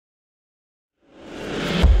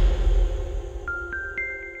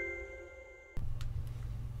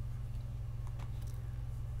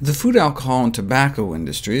The food, alcohol, and tobacco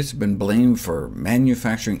industries have been blamed for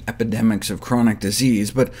manufacturing epidemics of chronic disease,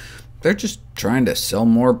 but they're just trying to sell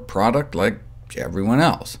more product like everyone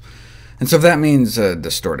else. And so if that means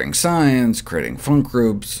distorting science, creating funk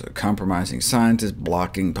groups, compromising scientists,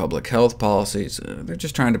 blocking public health policies, they're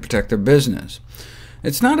just trying to protect their business.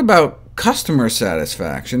 It's not about customer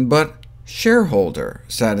satisfaction, but shareholder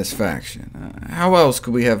satisfaction. How else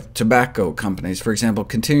could we have tobacco companies, for example,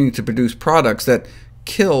 continuing to produce products that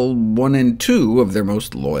kill 1 in 2 of their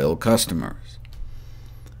most loyal customers?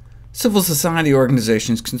 Civil society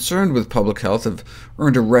organizations concerned with public health have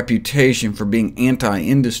earned a reputation for being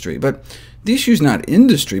anti-industry, but the issue is not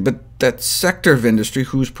industry, but that sector of industry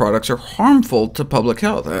whose products are harmful to public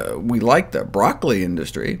health. We like the broccoli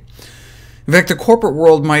industry. In fact, the corporate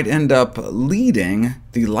world might end up leading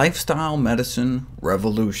the lifestyle medicine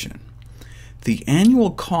revolution. The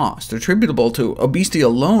annual cost attributable to obesity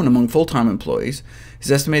alone among full-time employees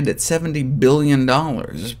is estimated at $70 billion,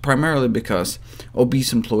 primarily because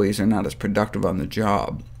obese employees are not as productive on the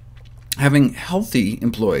job. Having healthy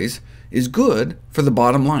employees is good for the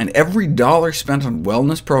bottom line. Every dollar spent on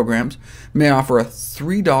wellness programs may offer a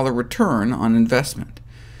 $3 return on investment.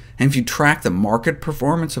 And if you track the market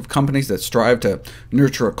performance of companies that strive to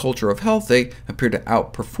nurture a culture of health, they appear to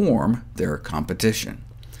outperform their competition.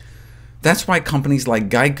 That's why companies like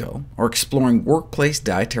Geico are exploring workplace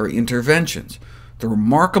dietary interventions. The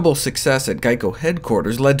remarkable success at Geico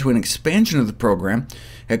headquarters led to an expansion of the program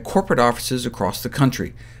at corporate offices across the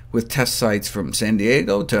country, with test sites from San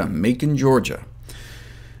Diego to Macon, Georgia.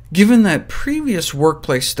 Given that previous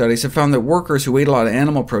workplace studies have found that workers who ate a lot of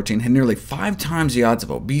animal protein had nearly 5 times the odds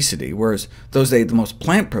of obesity, whereas those that ate the most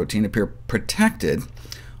plant protein appear protected,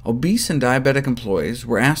 obese and diabetic employees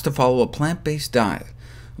were asked to follow a plant-based diet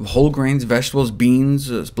of whole grains, vegetables, beans,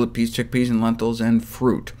 split peas, chickpeas, and lentils, and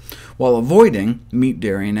fruit, while avoiding meat,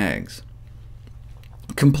 dairy, and eggs.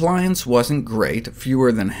 Compliance wasn't great.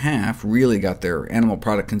 Fewer than half really got their animal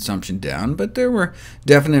product consumption down, but there were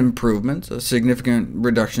definite improvements, significant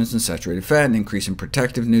reductions in saturated fat, an increase in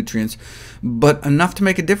protective nutrients. But enough to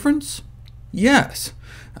make a difference? Yes.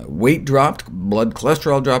 Weight dropped, blood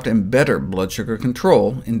cholesterol dropped, and better blood sugar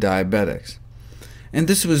control in diabetics. And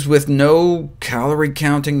this was with no calorie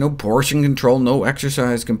counting, no portion control, no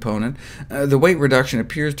exercise component. The weight reduction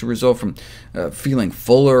appears to result from feeling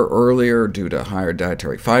fuller earlier due to higher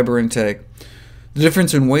dietary fiber intake. The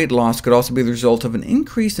difference in weight loss could also be the result of an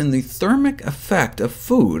increase in the thermic effect of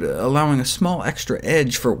food, allowing a small extra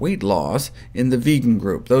edge for weight loss in the vegan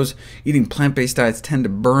group. Those eating plant-based diets tend to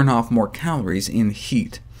burn off more calories in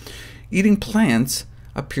heat. Eating plants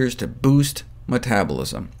appears to boost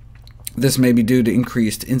metabolism. This may be due to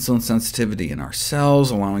increased insulin sensitivity in our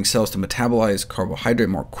cells, allowing cells to metabolize carbohydrate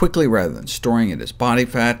more quickly rather than storing it as body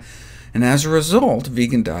fat, and as a result,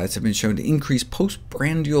 vegan diets have been shown to increase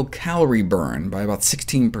postprandial calorie burn by about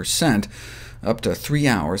 16%, up to 3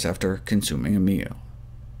 hours after consuming a meal.